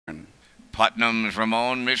Putnam's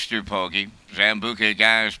Ramon, Mr. Poggy, Zambuca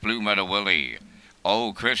Gas, Blue Meadow Willie,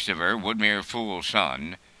 O. Christopher, Woodmere Fool's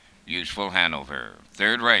Son, Useful Hanover.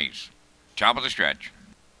 Third race, top of the stretch.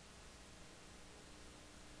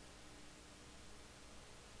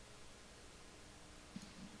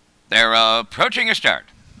 They're approaching a start.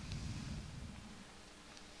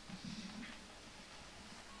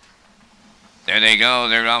 There they go.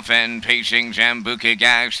 They're off and pacing. Zambuca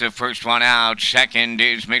Gas, the first one out. Second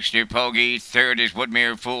is Mr. Poggy. Third is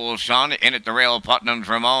Woodmere Fool's Son. In at the rail, Putnam's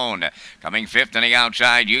Ramon. Coming fifth on the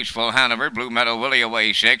outside, Useful Hanover. Blue Meadow Willie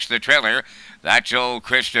away sixth. The trailer, that's old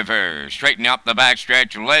Christopher. Straighten up the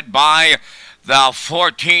backstretch, led by the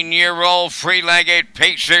 14-year-old free-legged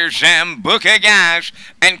pacer Zambuca Gas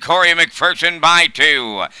and Corey McPherson by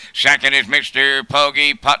 2. Second is Mr.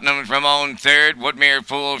 Poggy, Putnam's Ramon third, Woodmere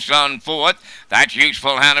Fool's Son fourth. That's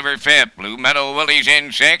Useful Hanover fifth. Blue Meadow Willie's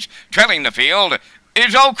in sixth. Trailing the field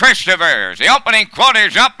is Old Christopher's. The opening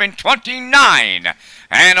quarter's up in 29.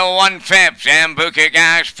 And a 1/5, Zambuca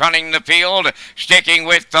Gas fronting the field, sticking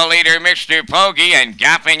with the leader, Mr. Poggy, and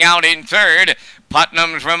gapping out in third,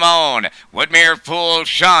 Putnam's Ramon. Woodmere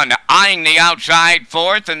Fool's Son eyeing the outside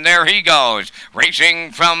fourth, and there he goes,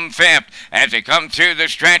 racing from fifth. As they come through the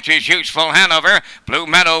stretch is Useful Hanover. Blue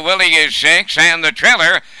Meadow Willie is sixth, and the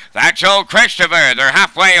trailer, that's Old Christopher. They're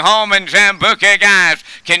halfway home, and Zambuca Gas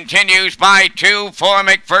continues by 2 for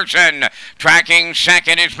McPherson. Tracking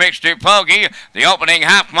second is Mr. Poggy. The opening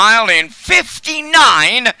half mile in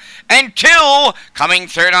 59 and 2. Coming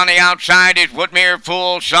third on the outside is Woodmere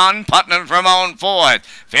Fool's Son. Putnam's Ramon fourth.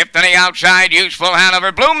 Fifth on the outside, Useful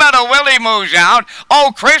Hanover. Blue Meadow Willie moves out.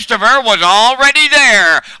 Oh, Christopher was already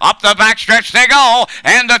there. Up the backstretch they go,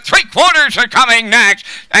 and the 3/4 are coming next.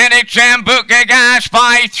 And it's Zambuca Gas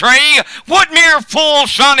by 3. Woodmere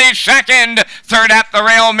Fool's Son is second. Third at the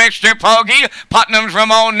rail, Mr. Poggy. Putnam's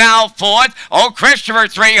Ramon now fourth. Oh, Christopher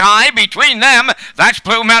 3 high. Between them, that's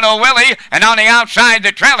Blue Meadow Willie. And on the outside,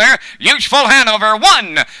 the trailer, Useful Hanover.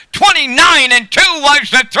 1:29 and 2 was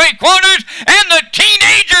the 3/4, and the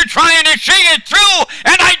teenager trying to see it through.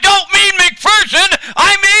 And I don't mean McPherson,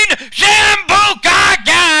 I mean Zambuca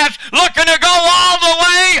Gas, looking to go all the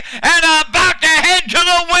way and about to head to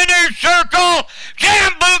the winner's circle.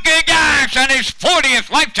 Zambuca Gas and his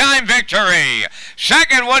 40th lifetime victory.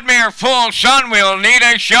 Second, Woodmere Fool's Son. We'll need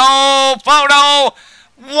a show photo.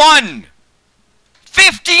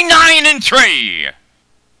 1:59 and 3.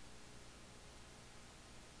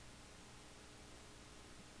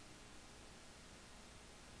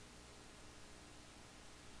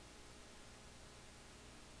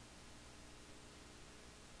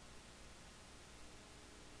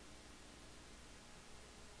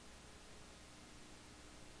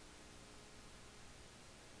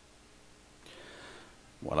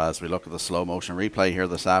 Well, as we look at the slow motion replay here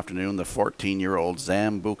this afternoon, the 14-year-old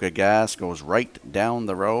Zambuca Gas goes right down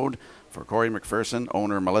the road for Corey McPherson,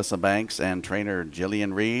 owner Melissa Banks, and trainer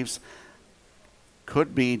Jillian Reeves.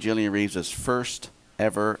 Could be Jillian Reeves' first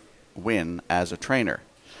ever win as a trainer.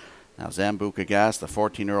 Now, Zambuca Gas, the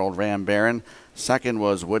 14-year-old Ram Baron. Second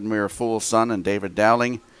was Woodmere Fool's Son and David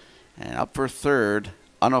Dowling. And up for third,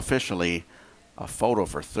 unofficially, a photo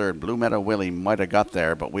for third. Blue Meadow Willie might have got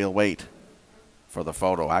there, but we'll wait for the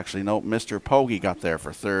photo. Actually, no, Mr. Poggy got there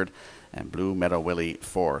for third, and Blue Meadow Willie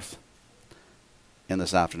fourth in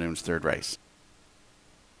this afternoon's third race.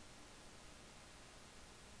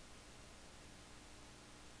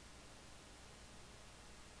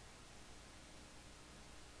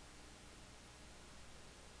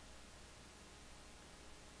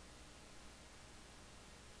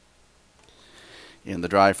 In the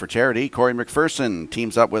drive for charity, Corey McPherson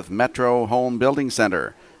teams up with Metro Home Building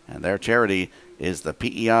Center, and their charity is the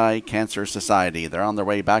PEI Cancer Society. They're on their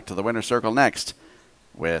way back to the winner's circle next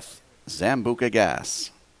with Zambuca Gas.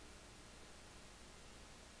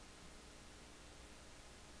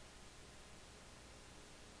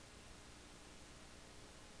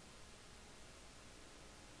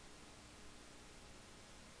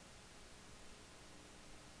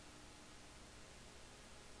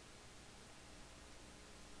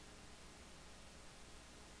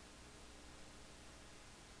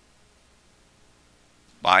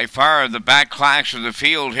 By far the back class of the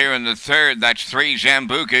field here in the third. That's 3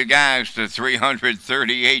 Zambuca Gas, the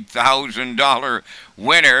 $338,000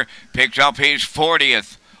 winner, picks up his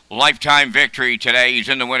 40th lifetime victory today. He's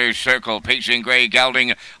in the winner's circle, pacing Gray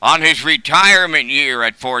Gelding on his retirement year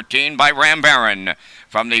at 14 by Ram Baron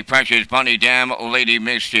from the Precious Bunny Dam, Lady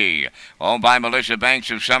Misty. Owned by Melissa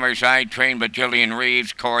Banks of Summerside, trained by Jillian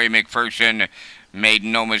Reeves. Corey McPherson made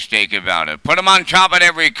no mistake about it. Put him on top at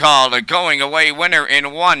every call. The going away winner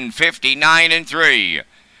in 1:59 and 3.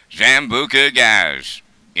 Zambuca Gas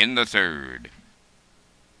in the third.